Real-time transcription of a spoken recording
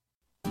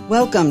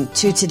Welcome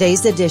to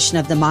today's edition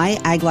of the My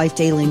Ag Life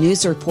Daily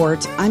News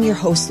Report. I'm your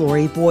host,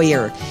 Lori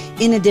Boyer.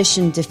 In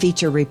addition to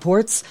feature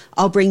reports,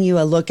 I'll bring you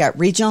a look at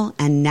regional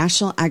and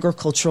national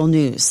agricultural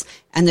news.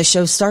 And the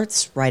show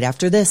starts right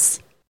after this.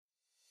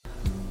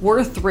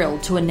 We're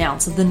thrilled to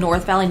announce that the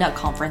North Valley Nut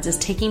Conference is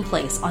taking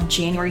place on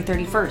January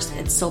 31st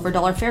at Silver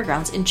Dollar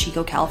Fairgrounds in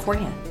Chico,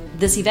 California.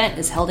 This event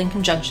is held in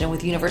conjunction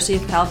with University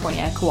of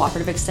California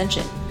Cooperative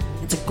Extension.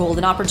 It's a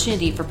golden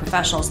opportunity for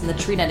professionals in the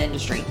tree nut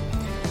industry.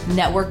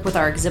 Network with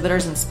our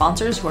exhibitors and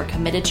sponsors who are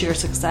committed to your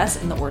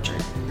success in the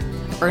orchard.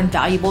 Earn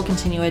valuable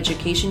continuing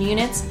education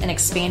units and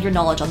expand your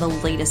knowledge on the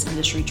latest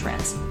industry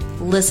trends.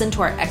 Listen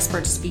to our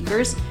expert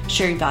speakers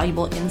share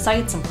valuable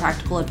insights and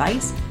practical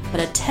advice, but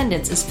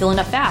attendance is filling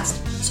up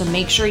fast, so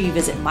make sure you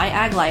visit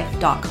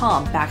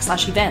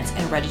myaglife.com/events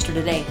and register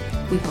today.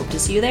 We hope to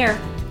see you there.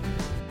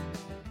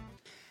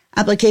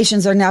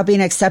 Applications are now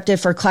being accepted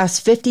for Class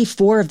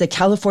 54 of the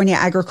California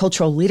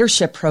Agricultural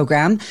Leadership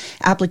Program.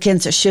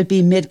 Applicants should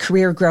be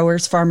mid-career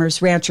growers,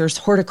 farmers, ranchers,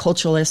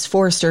 horticulturalists,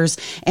 foresters,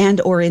 and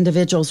or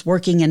individuals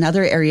working in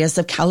other areas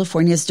of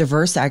California's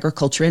diverse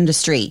agriculture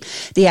industry.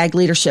 The Ag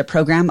Leadership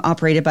Program,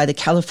 operated by the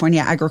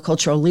California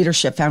Agricultural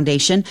Leadership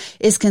Foundation,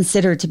 is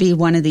considered to be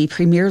one of the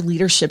premier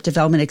leadership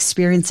development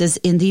experiences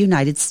in the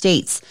United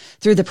States.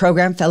 Through the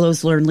program,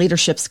 fellows learn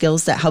leadership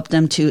skills that help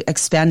them to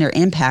expand their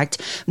impact.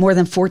 More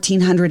than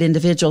 1,400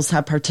 individuals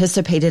have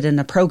participated in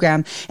the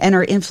program and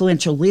are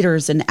influential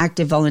leaders and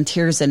active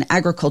volunteers in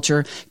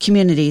agriculture,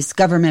 communities,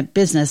 government,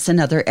 business, and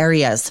other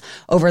areas.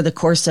 Over the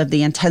course of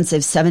the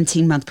intensive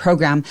 17-month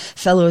program,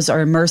 fellows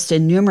are immersed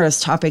in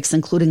numerous topics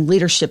including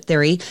leadership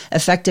theory,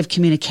 effective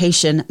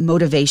communication,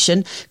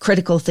 motivation,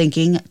 critical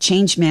thinking,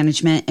 change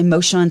management,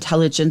 emotional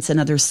intelligence, and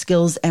other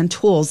skills and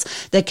tools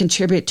that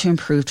contribute to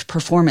improved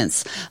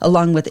performance.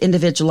 Along with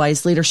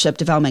individualized leadership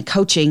development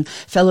coaching,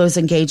 fellows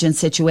engage in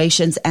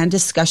situations and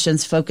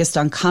discussions focused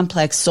on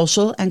complex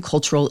social and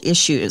cultural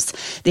issues.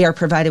 They are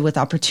provided with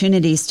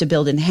opportunities to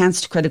build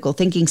enhanced critical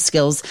thinking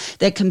skills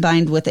that,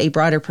 combined with a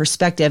broader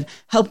perspective,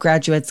 help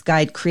graduates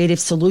guide creative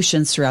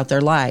solutions throughout their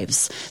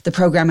lives. The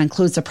program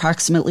includes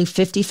approximately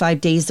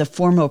 55 days of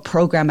formal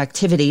program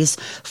activities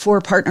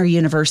for partner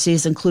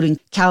universities, including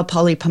Cal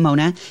Poly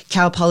Pomona,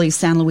 Cal Poly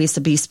San Luis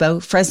Obispo,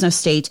 Fresno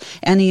State,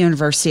 and the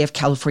University of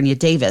California,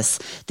 Davis.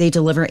 They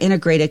deliver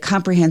integrated,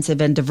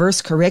 comprehensive, and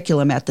diverse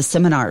curriculum at the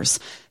seminars.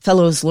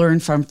 Fellows learn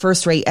from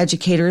first-rate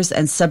educators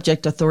and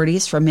subject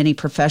authorities from many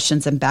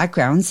professions and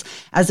backgrounds.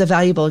 As a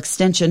valuable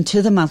extension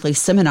to the monthly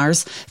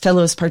seminars,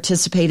 fellows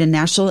participate in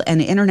national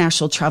and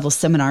international travel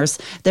seminars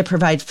that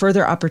provide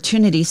further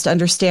opportunities to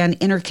understand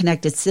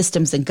interconnected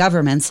systems and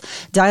governments,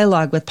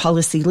 dialogue with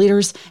policy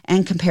leaders,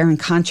 and compare and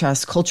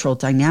contrast cultural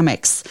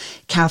dynamics.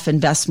 CAF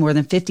invests more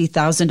than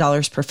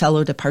 $50,000 per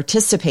fellow to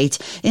participate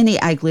in the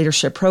Ag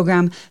Leadership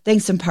Program,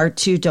 thanks in part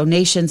to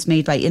donations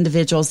made by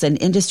individuals and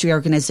industry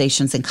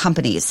organizations and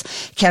companies.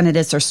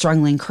 Candidates are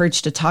strongly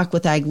encouraged to talk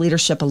with Ag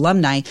Leadership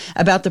alumni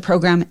about the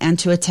program and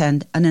to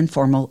attend an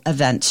informal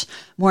event.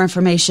 More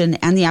information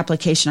and the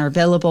application are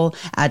available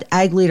at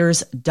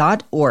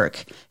agleaders.org.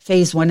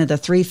 Phase 1 of the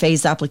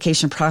three-phase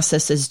application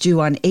process is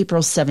due on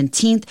April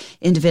 17th.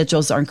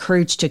 Individuals are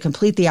encouraged to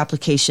complete the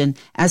application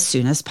as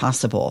soon as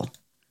possible.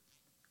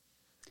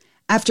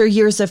 After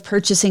years of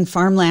purchasing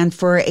farmland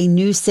for a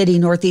new city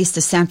northeast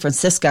of San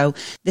Francisco,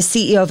 the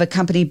CEO of a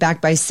company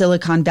backed by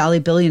Silicon Valley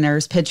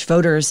billionaires pitched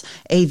voters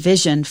a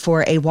vision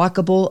for a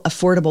walkable,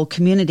 affordable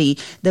community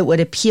that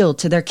would appeal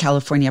to their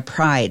California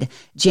pride.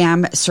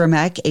 Jam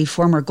Cermak, a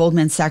former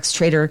Goldman Sachs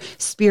trader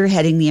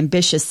spearheading the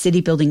ambitious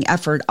city-building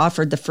effort,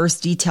 offered the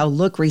first detailed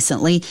look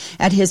recently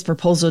at his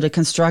proposal to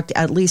construct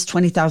at least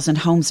 20,000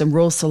 homes in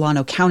rural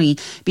Solano County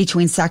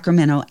between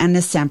Sacramento and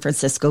the San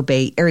Francisco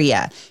Bay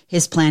Area.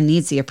 His plan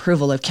needs the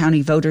approval of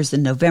county voters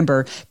in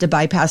November to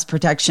bypass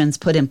protections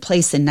put in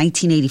place in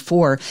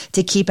 1984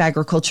 to keep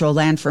agricultural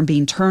land from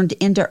being turned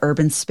into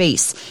urban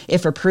space.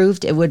 If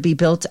approved, it would be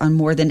built on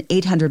more than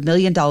 $800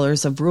 million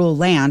of rural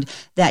land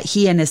that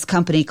he and his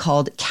company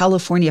called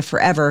California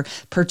Forever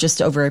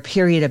purchased over a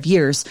period of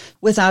years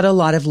without a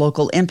lot of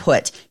local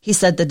input. He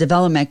said the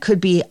development could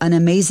be an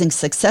amazing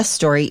success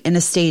story in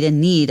a state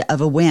in need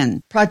of a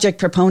win. Project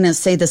proponents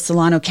say the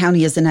Solano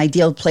County is an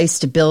ideal place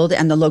to build,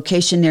 and the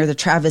location near the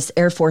Travis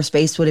Air Force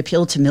Base would appeal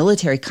to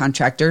military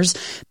contractors,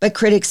 but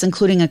critics,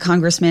 including a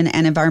congressman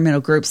and environmental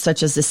groups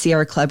such as the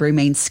Sierra Club,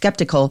 remain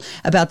skeptical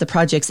about the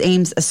project's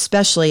aims,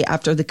 especially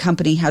after the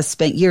company has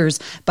spent years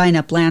buying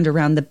up land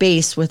around the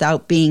base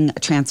without being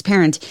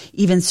transparent,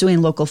 even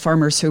suing local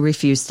farmers who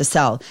refuse to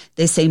sell.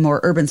 They say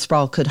more urban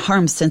sprawl could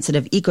harm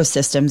sensitive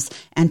ecosystems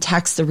and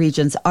tax the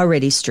region's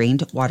already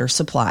strained water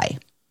supply.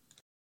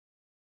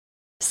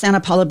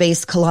 Santa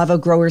Paula-based Calavo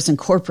Growers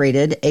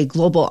Incorporated, a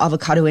global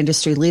avocado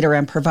industry leader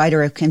and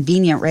provider of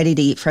convenient,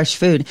 ready-to-eat fresh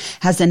food,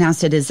 has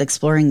announced it is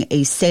exploring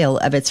a sale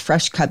of its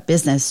fresh cut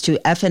business to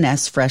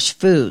F&S Fresh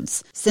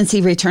Foods. Since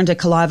he returned to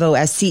Calavo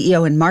as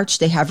CEO in March,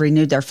 they have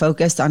renewed their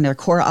focus on their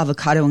core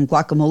avocado and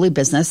guacamole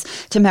business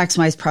to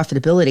maximize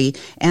profitability,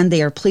 and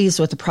they are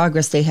pleased with the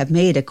progress they have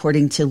made,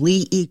 according to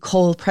Lee E.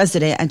 Cole,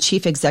 President and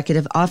Chief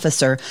Executive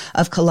Officer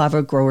of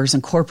Calavo Growers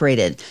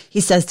Incorporated. He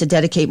says to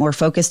dedicate more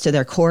focus to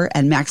their core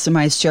and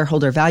maximize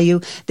shareholder value,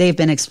 they've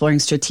been exploring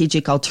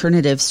strategic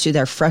alternatives to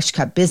their fresh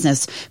cut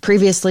business,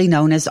 previously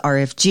known as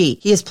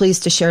RFG. He is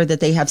pleased to share that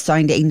they have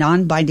signed a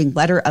non-binding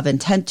letter of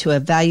intent to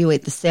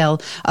evaluate the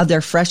sale of their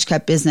fresh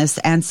cut business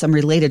and some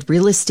related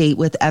real estate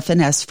with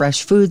F&S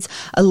Fresh Foods,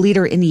 a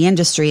leader in the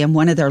industry and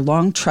one of their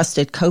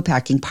long-trusted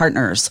co-packing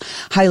partners.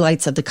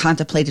 Highlights of the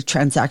contemplated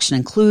transaction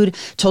include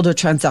total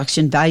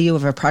transaction value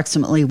of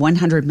approximately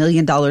 $100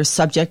 million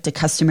subject to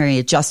customary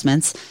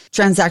adjustments,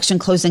 transaction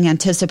closing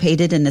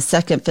anticipated in the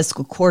second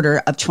fiscal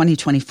quarter of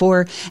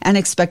 2024, and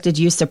expected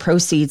use of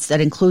proceeds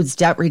that includes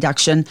debt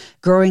reduction,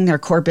 growing their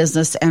core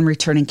business, and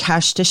returning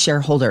cash to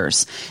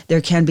shareholders. There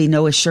can be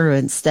no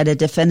assurance that a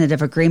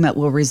definitive agreement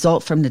will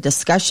result from the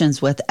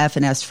discussions with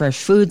F&S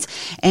Fresh Foods,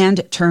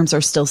 and terms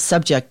are still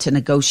subject to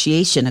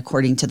negotiation,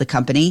 according to the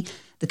company.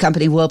 The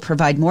company will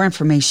provide more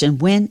information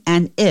when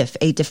and if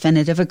a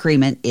definitive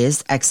agreement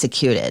is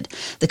executed.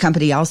 The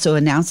company also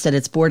announced that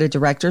its board of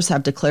directors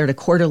have declared a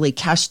quarterly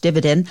cash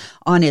dividend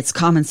on its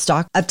common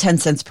stock of 10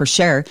 cents per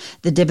share.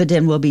 The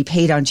dividend will be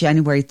paid on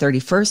January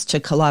 31st to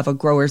Calavo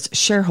Growers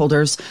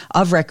shareholders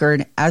of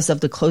record as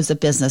of the close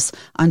of business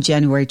on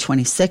January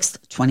 26th,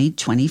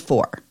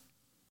 2024.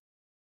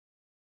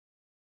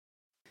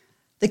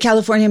 The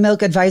California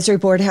Milk Advisory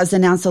Board has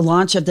announced the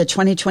launch of the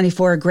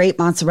 2024 Great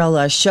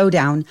Mozzarella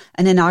Showdown,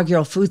 an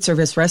inaugural food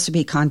service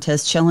recipe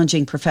contest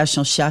challenging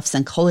professional chefs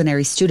and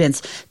culinary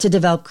students to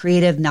develop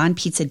creative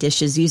non-pizza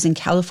dishes using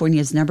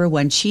California's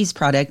 #1 cheese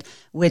product,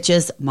 which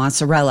is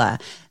mozzarella.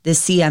 The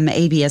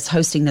CMAB is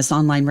hosting this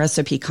online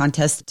recipe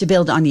contest to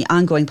build on the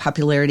ongoing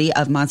popularity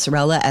of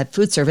mozzarella at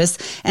food service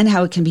and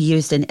how it can be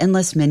used in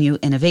endless menu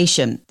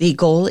innovation. The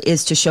goal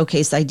is to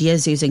showcase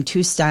ideas using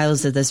two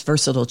styles of this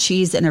versatile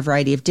cheese in a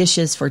variety of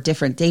dishes for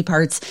different day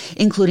parts,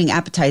 including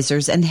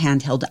appetizers and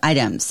handheld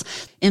items.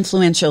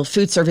 Influential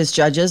food service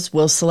judges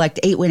will select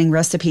 8 winning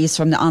recipes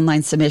from the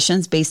online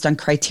submissions based on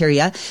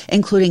criteria,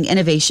 including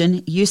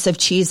innovation, use of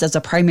cheese as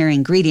a primary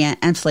ingredient,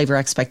 and flavor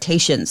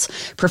expectations.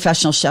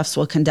 Professional chefs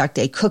will conduct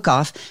a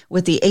cook-off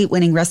with the 8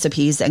 winning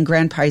recipes, and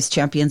grand prize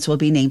champions will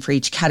be named for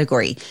each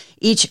category.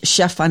 Each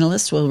chef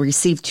finalist will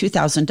receive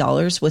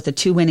 $2,000, with the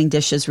 2 winning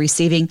dishes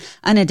receiving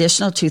an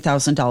additional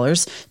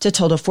 $2,000 to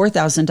total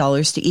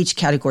 $4,000 to each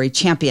category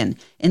champion.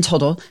 In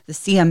total, the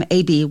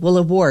CMAB will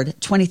award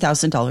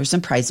 $20,000 in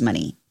prize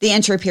money. The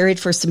entry period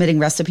for submitting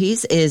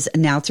recipes is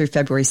now through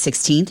February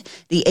 16th.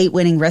 The 8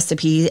 winning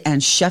recipe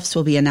and chefs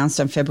will be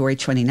announced on February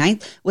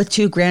 29th, with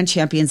 2 grand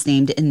champions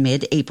named in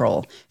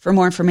mid-April. For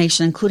more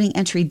information, including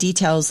entry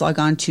details, log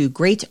on to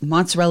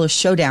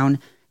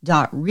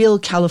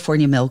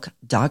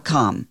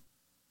greatmozzarellashowdown.realcaliforniamilk.com.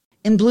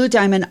 In Blue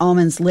Diamond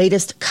Almonds'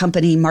 latest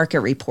company market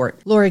report,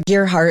 Laura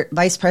Gearhart,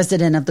 Vice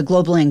President of the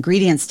Global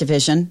Ingredients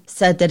Division,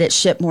 said that it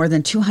shipped more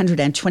than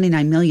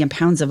 229 million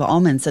pounds of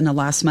almonds in the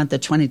last month of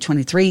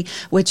 2023,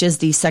 which is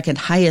the second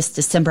highest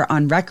December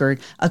on record,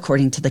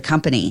 according to the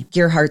company.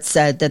 Gearhart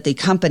said that the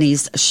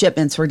company's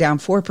shipments were down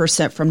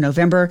 4% from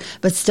November,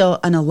 but still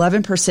an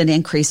 11%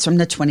 increase from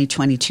the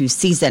 2022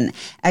 season.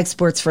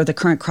 Exports for the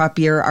current crop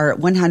year are at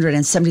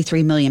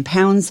 173 million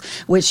pounds,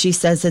 which she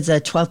says is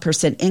a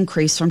 12%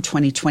 increase from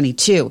 2022.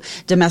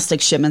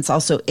 Domestic shipments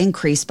also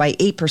increased by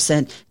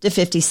 8% to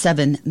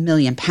 57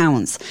 million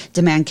pounds.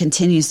 Demand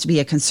continues to be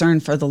a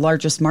concern for the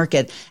largest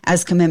market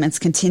as commitments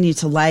continue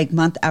to lag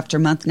month after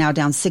month, now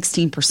down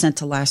 16%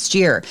 to last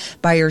year.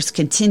 Buyers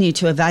continue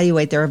to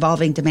evaluate their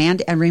evolving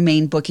demand and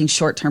remain booking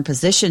short-term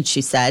positions,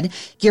 she said.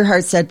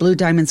 Gearhart said Blue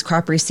Diamond's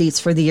crop receipts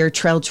for the year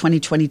trailed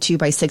 2022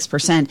 by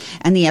 6%,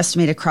 and the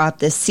estimated crop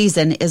this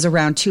season is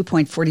around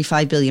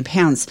 2.45 billion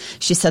pounds.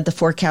 She said the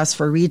forecast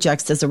for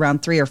rejects is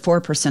around 3 or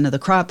 4% of the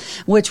crop,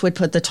 which would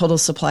put the total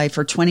supply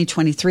for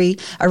 2023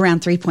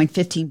 around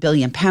 3.15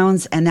 billion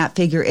pounds, and that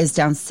figure is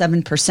down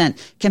 7%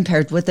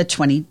 compared with the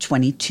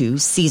 2022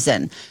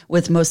 season.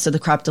 With most of the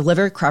crop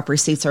delivered, crop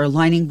receipts are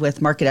aligning with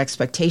market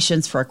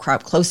expectations for a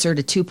crop closer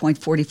to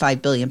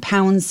 2.45 billion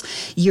pounds.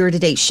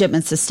 Year-to-date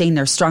shipments sustain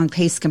their strong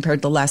pace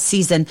compared to last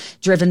season,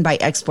 driven by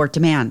export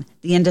demand.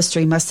 The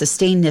industry must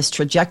sustain this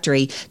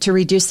trajectory to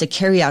reduce the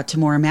carryout to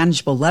more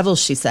manageable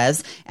levels, she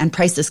says, and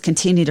prices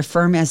continue to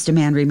firm as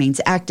demand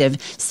remains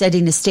active,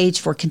 setting the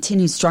stage for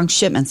continued strong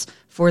shipments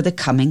for the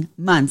coming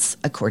months,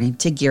 according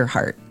to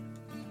Gearhart.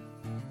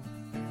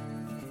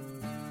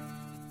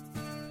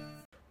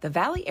 The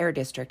Valley Air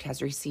District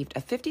has received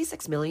a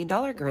 $56 million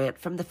grant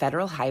from the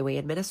Federal Highway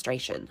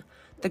Administration.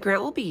 The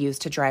grant will be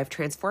used to drive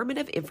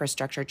transformative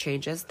infrastructure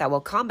changes that will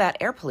combat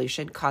air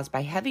pollution caused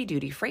by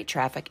heavy-duty freight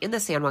traffic in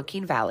the San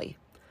Joaquin Valley.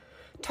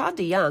 Todd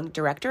DeYoung,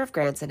 Director of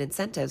Grants and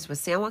Incentives with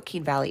San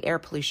Joaquin Valley Air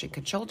Pollution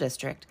Control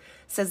District,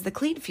 says the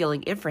Clean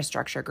Fueling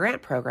Infrastructure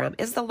Grant Program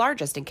is the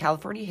largest in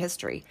California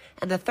history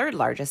and the third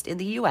largest in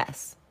the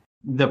U.S.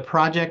 The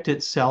project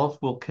itself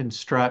will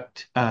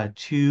construct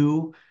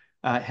two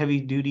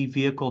heavy-duty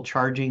vehicle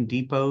charging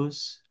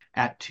depots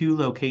at two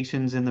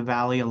locations in the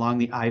valley along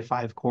the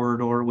I-5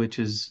 corridor, which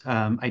is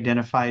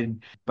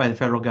identified by the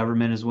federal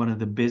government as one of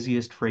the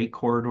busiest freight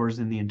corridors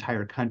in the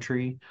entire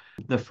country.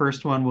 The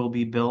first one will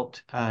be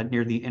built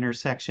near the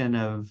intersection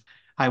of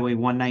Highway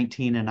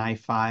 119 and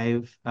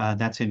I-5.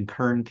 That's in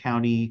Kern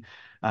County,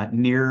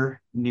 near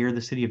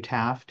the city of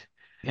Taft.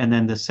 And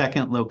then the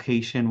second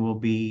location will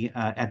be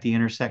at the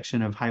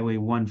intersection of Highway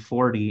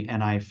 140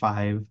 and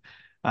I-5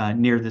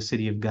 near the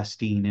city of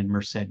Gustine in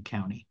Merced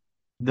County.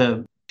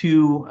 The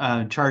two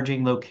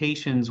charging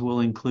locations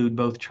will include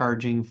both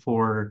charging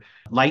for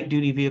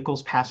light-duty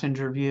vehicles,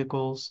 passenger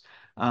vehicles,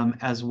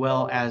 as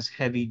well as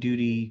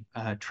heavy-duty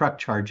truck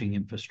charging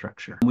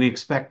infrastructure. We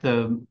expect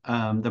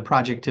the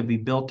project to be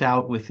built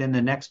out within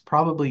the next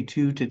probably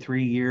 2 to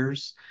 3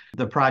 years.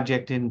 The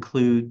project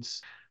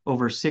includes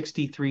over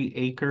 63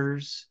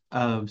 acres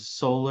of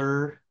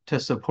solar to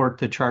support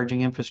the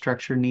charging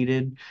infrastructure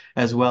needed,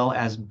 as well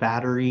as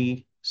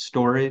battery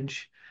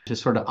storage to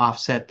sort of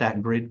offset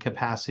that grid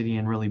capacity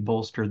and really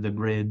bolster the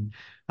grid,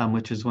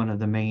 which is one of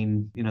the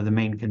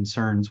main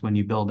concerns when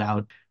you build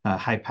out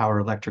high power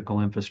electrical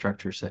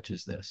infrastructure such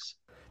as this.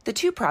 The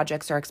two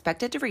projects are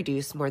expected to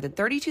reduce more than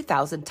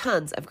 32,000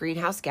 tons of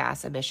greenhouse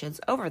gas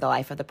emissions over the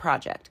life of the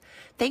project,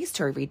 thanks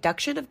to a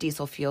reduction of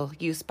diesel fuel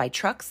used by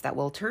trucks that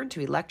will turn to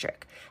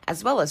electric,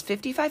 as well as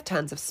 55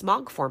 tons of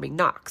smog-forming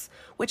NOx,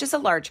 which is a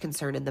large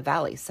concern in the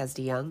valley, says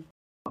DeYoung.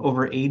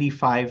 Over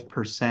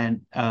 85%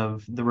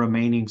 of the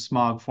remaining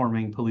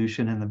smog-forming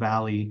pollution in the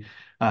valley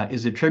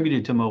is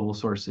attributed to mobile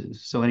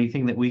sources. So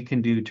anything that we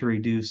can do to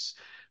reduce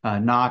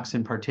NOx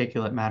and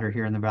particulate matter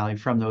here in the valley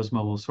from those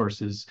mobile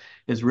sources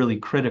is really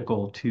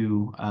critical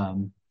to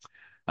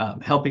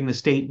helping the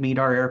state meet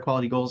our air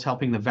quality goals,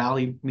 helping the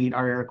valley meet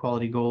our air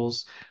quality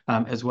goals,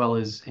 as well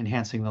as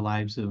enhancing the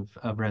lives of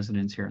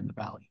residents here in the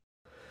valley.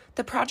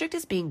 The project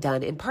is being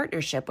done in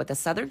partnership with the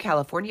Southern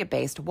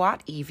California-based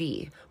Watt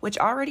EV, which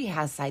already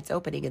has sites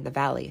opening in the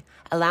valley,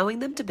 allowing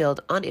them to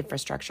build on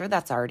infrastructure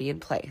that's already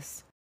in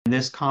place.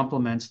 This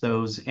complements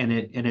those, and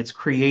it's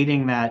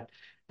creating that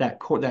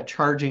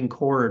charging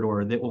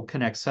corridor that will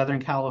connect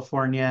Southern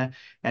California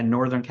and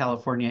Northern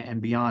California and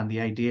beyond.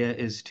 The idea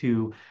is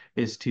to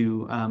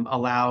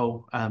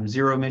allow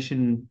zero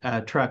emission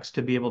trucks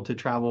to be able to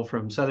travel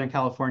from Southern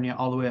California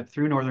all the way up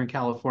through Northern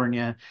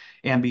California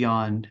and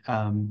beyond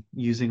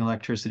using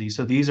electricity.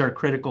 So these are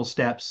critical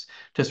steps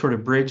to sort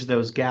of bridge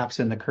those gaps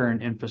in the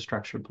current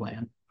infrastructure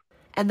plan.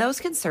 And those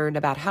concerned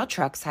about how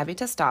trucks having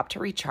to stop to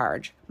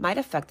recharge might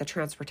affect the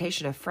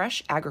transportation of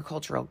fresh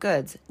agricultural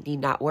goods need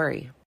not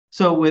worry.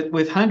 So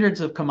with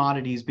hundreds of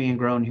commodities being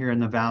grown here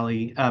in the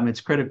valley, it's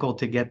critical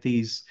to get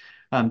these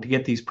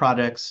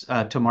products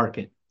to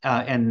market.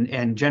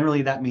 And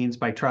generally that means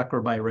by truck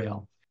or by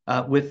rail.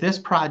 With this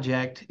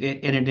project,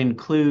 it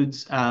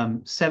includes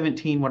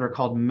 17 what are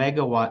called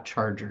megawatt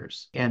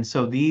chargers. And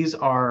so these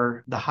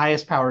are the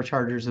highest power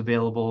chargers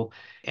available.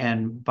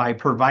 And by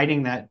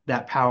providing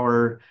that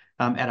power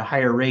at a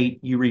higher rate,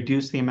 you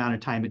reduce the amount of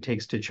time it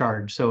takes to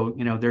charge. So,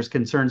 there's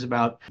concerns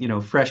about,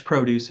 fresh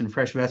produce and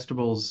fresh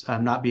vegetables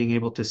not being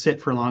able to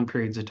sit for long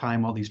periods of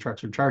time while these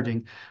trucks are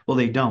charging. Well,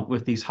 they don't.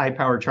 With these high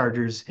power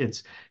chargers,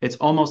 it's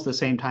almost the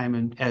same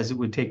time as it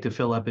would take to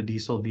fill up a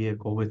diesel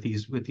vehicle with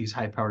these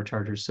high power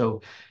chargers.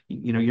 So,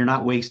 you're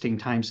not wasting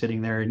time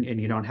sitting there and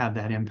you don't have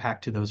that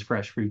impact to those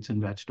fresh fruits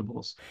and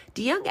vegetables.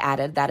 DeYoung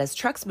added that as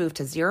trucks move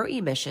to zero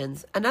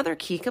emissions, another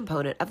key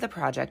component of the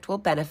project will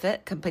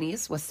benefit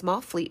companies with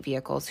small fleet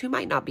vehicles who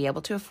might not be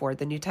able to afford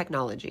the new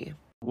technology.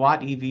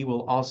 Watt EV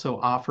will also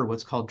offer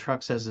what's called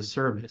trucks as a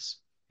service.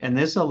 And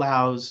this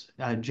allows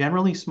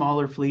generally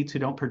smaller fleets who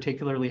don't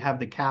particularly have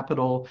the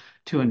capital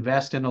to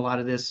invest in a lot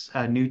of this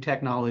new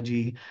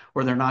technology,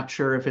 or they're not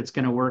sure if it's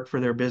going to work for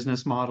their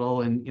business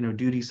model and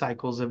duty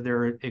cycles of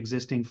their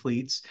existing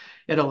fleets.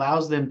 It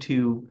allows them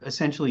to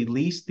essentially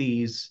lease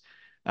these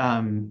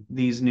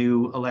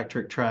new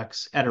electric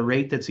trucks at a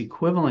rate that's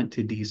equivalent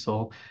to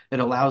diesel. It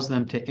allows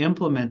them to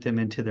implement them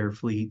into their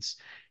fleets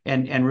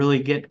and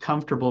really get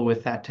comfortable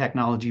with that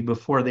technology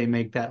before they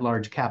make that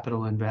large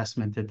capital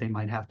investment that they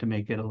might have to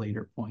make at a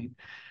later point.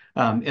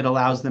 It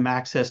allows them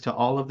access to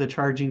all of the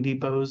charging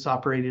depots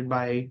operated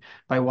by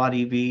Watt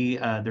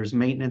EV. There's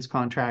maintenance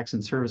contracts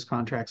and service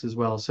contracts as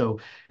well. So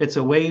it's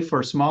a way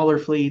for smaller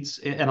fleets,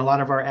 and a lot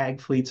of our ag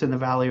fleets in the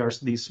valley are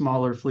these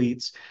smaller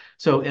fleets.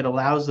 So it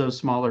allows those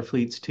smaller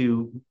fleets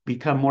to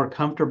become more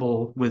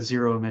comfortable with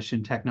zero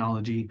emission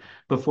technology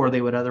before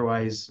they would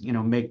otherwise,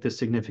 make the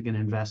significant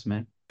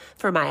investment.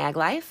 For My Ag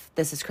Life,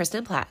 this is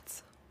Kristen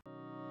Platts.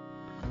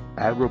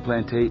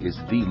 AgroPlante is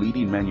the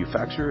leading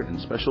manufacturer in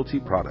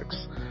specialty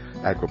products.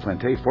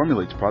 AgroPlante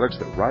formulates products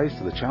that rise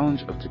to the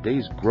challenge of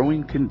today's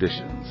growing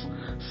conditions.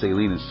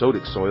 Saline and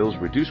sodic soils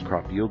reduce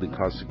crop yield and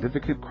cause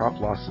significant crop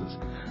losses.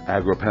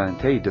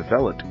 AgroPlante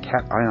developed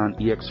Cat Ion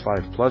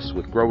EX5 Plus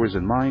with growers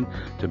in mind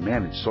to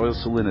manage soil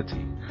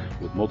salinity.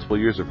 With multiple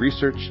years of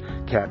research,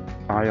 Cat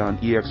Ion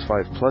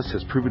EX5 Plus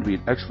has proven to be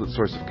an excellent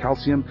source of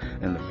calcium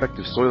and an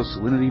effective soil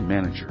salinity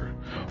manager.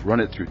 Run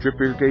it through drip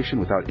irrigation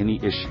without any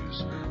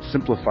issues.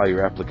 Simplify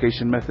your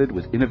application method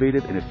with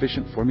innovative and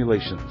efficient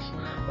formulations.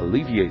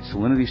 Alleviate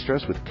salinity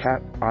stress with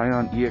Cat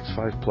Ion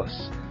EX5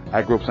 Plus.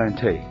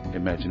 AgroPlante.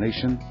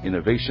 Imagination,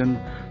 innovation,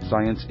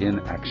 science in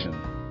action.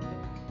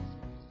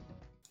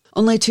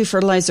 Only 2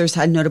 fertilizers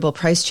had notable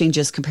price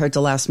changes compared to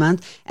last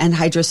month.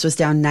 Anhydrous was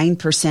down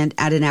 9%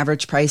 at an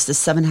average price of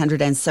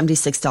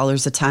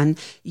 $776 a ton.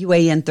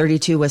 UAN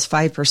 32 was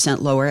 5%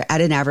 lower at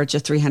an average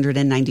of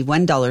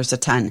 $391 a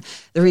ton.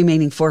 The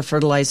remaining 4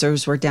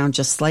 fertilizers were down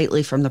just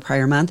slightly from the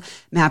prior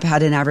month. MAP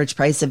had an average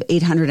price of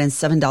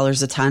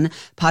 $807 a ton.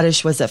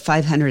 Potash was at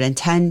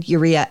 $510,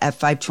 urea at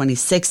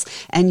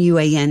 $526, and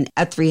UAN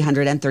at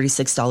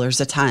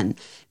 $336 a ton.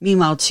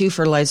 Meanwhile, 2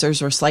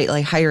 fertilizers were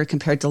slightly higher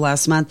compared to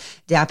last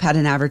month. DAP had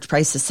an average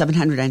price of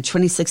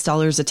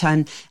 $726 a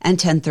ton and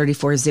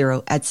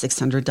 1034-0 at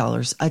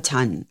 $600 a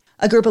ton.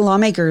 A group of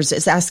lawmakers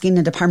is asking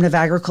the Department of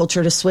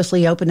Agriculture to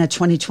swiftly open a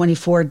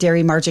 2024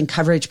 dairy margin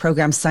coverage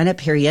program sign-up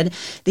period.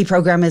 The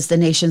program is the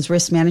nation's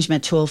risk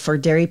management tool for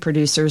dairy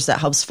producers that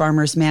helps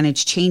farmers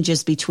manage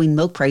changes between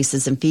milk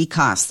prices and feed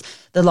costs.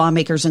 The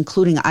lawmakers,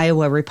 including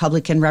Iowa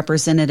Republican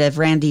Representative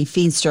Randy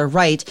Feenstra,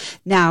 write,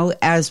 now,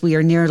 as we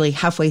are nearly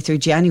halfway through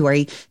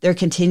January, there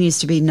continues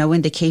to be no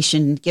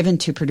indication given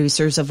to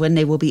producers of when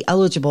they will be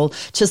eligible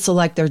to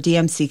select their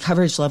DMC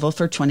coverage level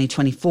for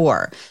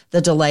 2024. The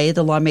delay,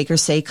 the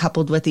lawmakers say,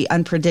 coupled with the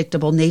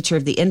unpredictable nature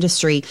of the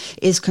industry,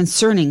 is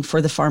concerning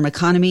for the farm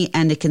economy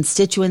and the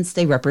constituents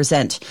they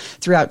represent.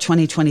 Throughout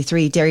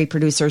 2023, dairy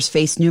producers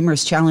face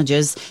numerous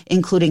challenges,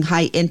 including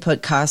high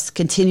input costs,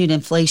 continued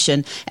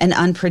inflation, and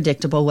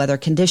unpredictable weather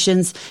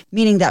conditions,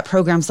 meaning that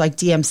programs like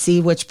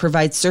DMC, which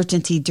provide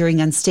certainty during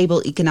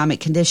unstable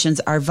economic conditions,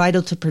 are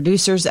vital to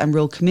producers and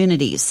rural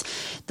communities.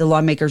 The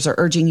lawmakers are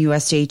urging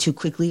USDA to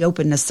quickly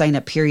open a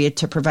sign-up period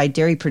to provide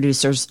dairy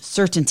producers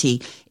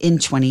certainty in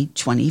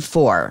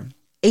 2024.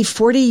 A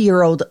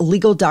 40-year-old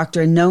legal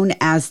doctrine known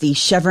as the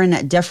Chevron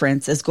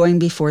deference is going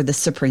before the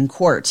Supreme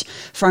Court.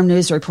 Farm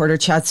News reporter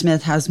Chad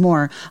Smith has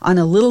more on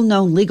a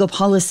little-known legal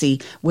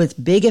policy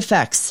with big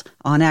effects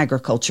on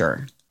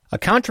agriculture. A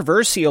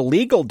controversial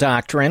legal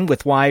doctrine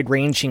with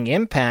wide-ranging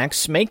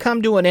impacts may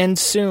come to an end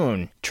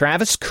soon.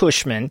 Travis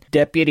Cushman,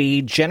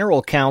 Deputy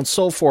General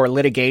Counsel for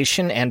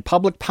Litigation and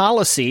Public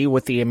Policy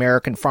with the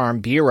American Farm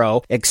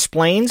Bureau,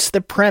 explains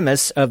the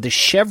premise of the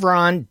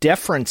Chevron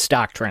deference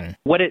doctrine.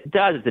 What it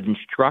does is it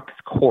instructs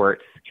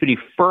courts to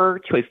defer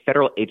to a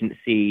federal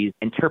agency's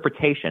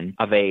interpretation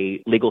of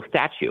a legal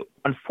statute.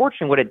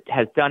 Unfortunately, what it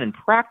has done in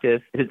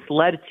practice is it's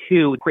led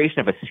to the creation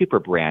of a super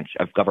branch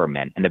of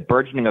government and the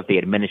burgeoning of the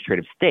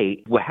administrative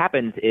state. What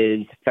happens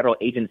is federal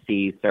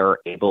agencies are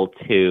able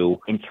to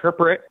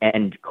interpret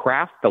and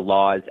craft the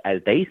laws as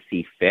they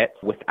see fit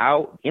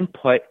without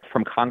input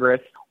from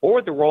Congress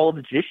or the role of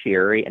the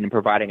judiciary in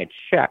providing a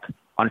check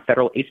on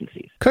federal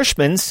agencies.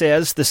 Cushman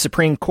says the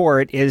Supreme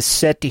Court is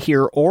set to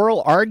hear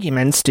oral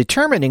arguments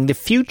determining the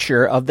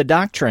future of the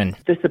doctrine.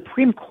 The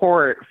Supreme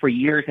Court for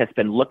years has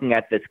been looking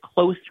at this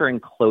closer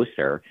and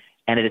closer,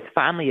 and it has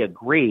finally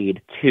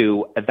agreed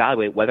to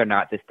evaluate whether or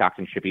not this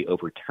doctrine should be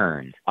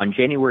overturned. On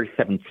January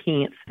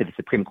 17th, the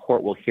Supreme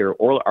Court will hear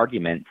oral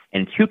arguments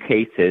in 2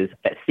 cases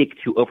that seek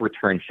to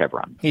overturn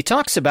Chevron. He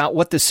talks about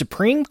what the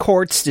Supreme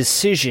Court's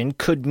decision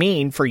could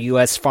mean for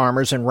U.S.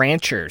 farmers and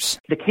ranchers.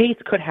 The case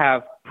could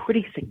have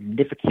pretty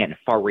significant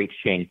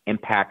far-reaching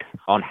impacts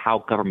on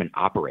how government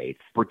operates,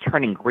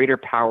 returning greater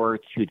power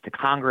to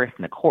Congress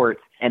and the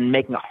courts and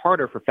making it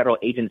harder for federal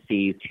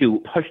agencies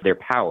to push their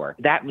power.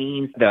 That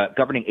means the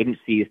governing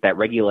agencies that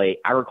regulate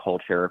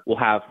agriculture will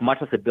have much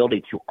less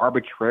ability to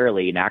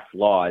arbitrarily enact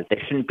laws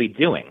they shouldn't be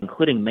doing,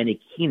 including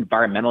many key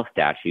environmental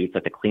statutes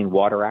like the Clean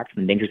Water Act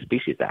and the Endangered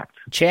Species Act.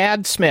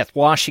 Chad Smith,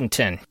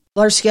 Washington.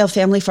 Large-scale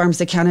family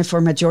farms accounted for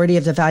a majority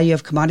of the value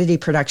of commodity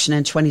production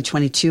in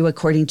 2022,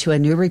 according to a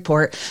new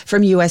report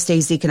from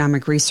USDA's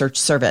Economic Research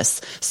Service.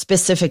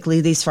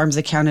 Specifically, these farms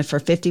accounted for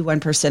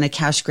 51% of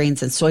cash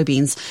grains and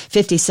soybeans,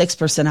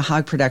 56% of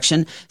hog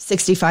production,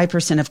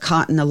 65% of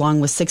cotton, along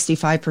with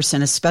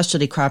 65% of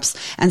specialty crops,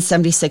 and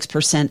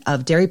 76%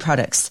 of dairy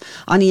products.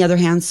 On the other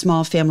hand,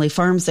 small family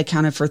farms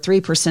accounted for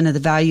 3% of the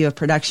value of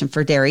production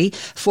for dairy,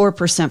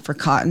 4% for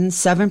cotton,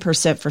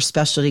 7% for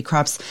specialty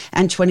crops,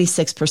 and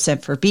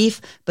 26% for beef,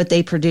 but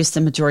they produce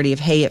the majority of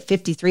hay at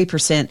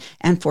 53%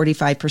 and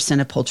 45%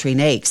 of poultry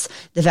and eggs.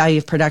 The value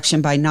of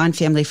production by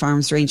non-family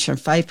farms ranged from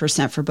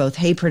 5% for both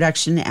hay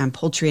production and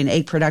poultry and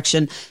egg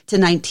production to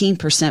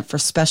 19% for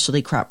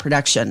specialty crop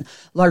production.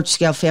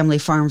 Large-scale family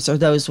farms are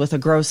those with a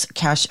gross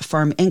cash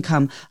farm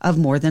income of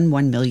more than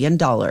 $1 million.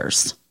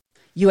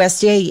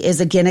 USDA is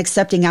again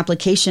accepting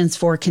applications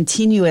for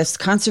continuous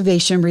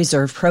conservation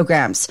reserve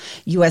programs.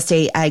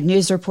 USA Ag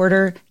News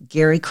reporter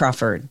Gary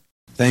Crawford.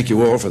 Thank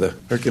you all for the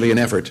Herculean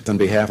effort on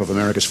behalf of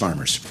America's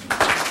farmers.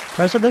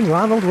 President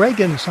Ronald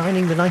Reagan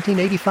signing the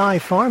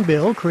 1985 Farm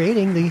Bill,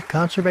 creating the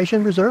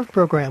Conservation Reserve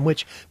Program,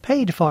 which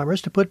paid farmers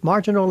to put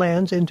marginal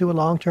lands into a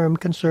long-term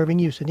conserving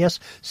use. And yes,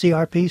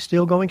 CRP is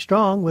still going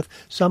strong, with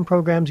some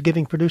programs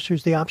giving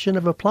producers the option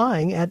of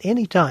applying at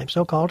any time,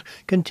 so-called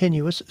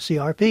continuous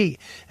CRP.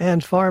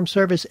 And Farm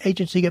Service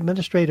Agency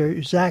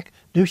Administrator Zach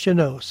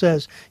Ducheneau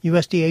says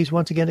USDA is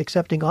once again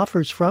accepting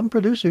offers from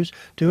producers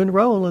to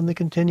enroll in the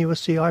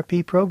continuous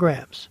CRP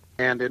programs.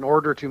 And in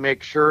order to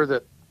make sure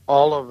that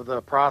all of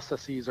the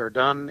processes are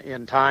done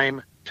in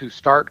time to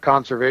start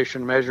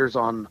conservation measures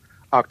on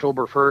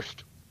October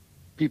 1st,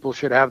 people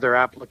should have their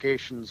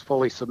applications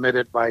fully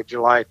submitted by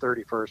July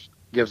 31st.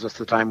 Gives us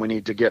the time we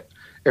need to get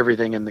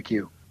everything in the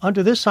queue.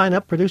 Under this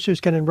sign-up, producers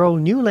can enroll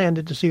new land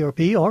into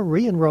CRP or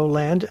re-enroll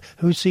land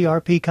whose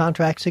CRP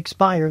contracts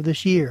expire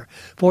this year.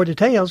 For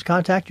details,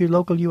 contact your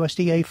local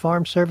USDA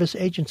Farm Service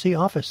Agency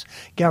office.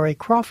 Gary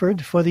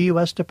Crawford for the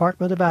U.S.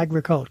 Department of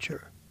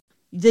Agriculture.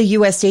 The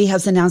USDA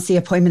has announced the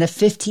appointment of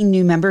 15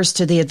 new members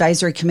to the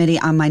Advisory Committee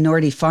on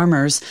Minority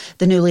Farmers.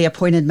 The newly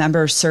appointed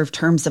members serve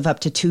terms of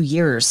up to 2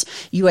 years.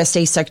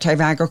 USDA Secretary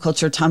of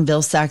Agriculture Tom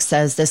Vilsack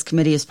says this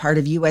committee is part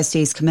of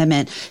USDA's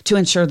commitment to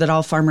ensure that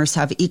all farmers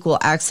have equal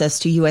access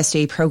to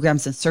USDA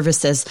programs and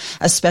services,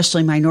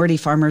 especially minority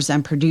farmers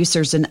and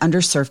producers in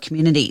underserved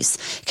communities.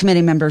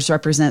 Committee members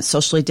represent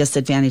socially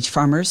disadvantaged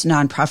farmers,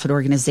 nonprofit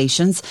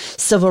organizations,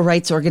 civil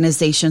rights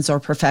organizations or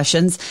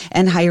professions,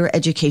 and higher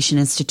education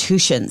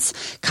institutions.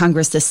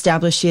 Congress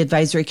established the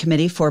Advisory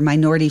Committee for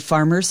Minority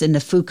Farmers in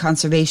the Food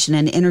Conservation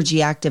and Energy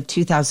Act of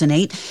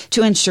 2008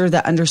 to ensure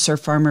that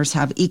underserved farmers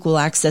have equal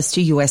access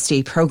to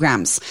USDA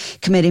programs.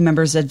 Committee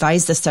members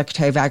advise the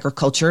Secretary of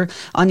Agriculture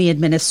on the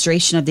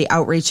administration of the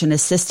Outreach and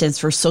Assistance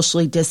for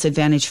Socially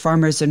Disadvantaged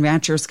Farmers and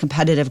Ranchers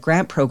Competitive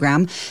Grant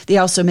Program. They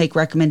also make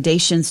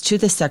recommendations to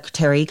the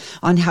Secretary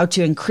on how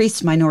to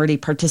increase minority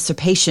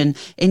participation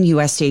in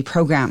USDA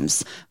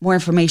programs. More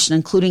information,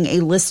 including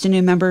a list of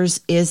new members,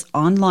 is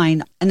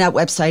online, and that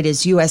website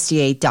is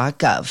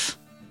usda.gov.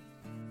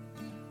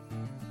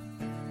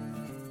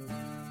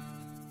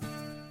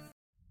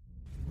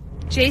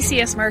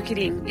 JCS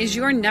Marketing is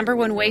your number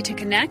one way to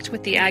connect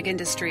with the ag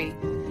industry.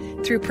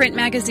 Through print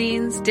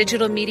magazines,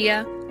 digital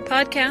media,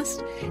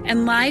 podcast,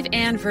 and live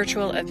and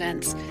virtual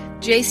events,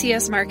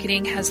 JCS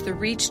Marketing has the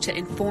reach to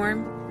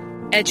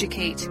inform,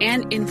 educate,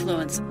 and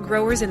influence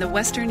growers in the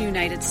western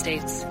United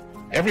States.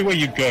 Everywhere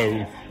you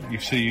go, you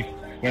see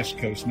West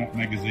Coast Nut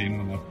Magazine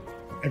on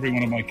every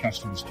one of my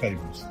customers'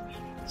 tables.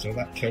 So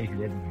that tells you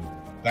everything.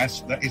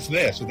 It's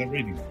there, so they're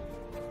reading it.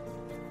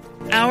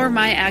 Our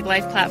My Ag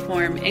Life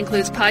platform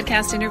includes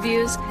podcast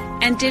interviews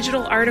and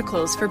digital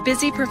articles for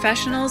busy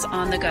professionals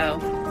on the go.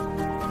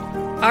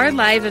 Our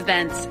live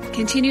events,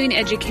 continuing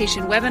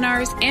education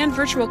webinars, and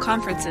virtual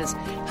conferences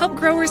help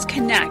growers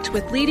connect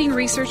with leading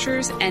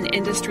researchers and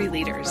industry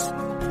leaders.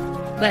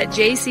 Let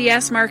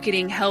JCS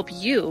Marketing help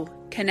you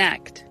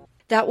connect.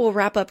 That will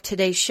wrap up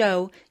today's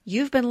show.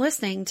 You've been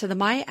listening to the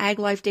My Ag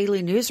Life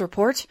Daily News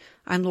Report.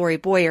 I'm Lori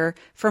Boyer.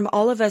 From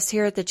all of us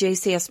here at the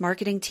JCS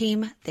Marketing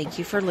Team, thank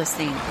you for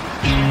listening.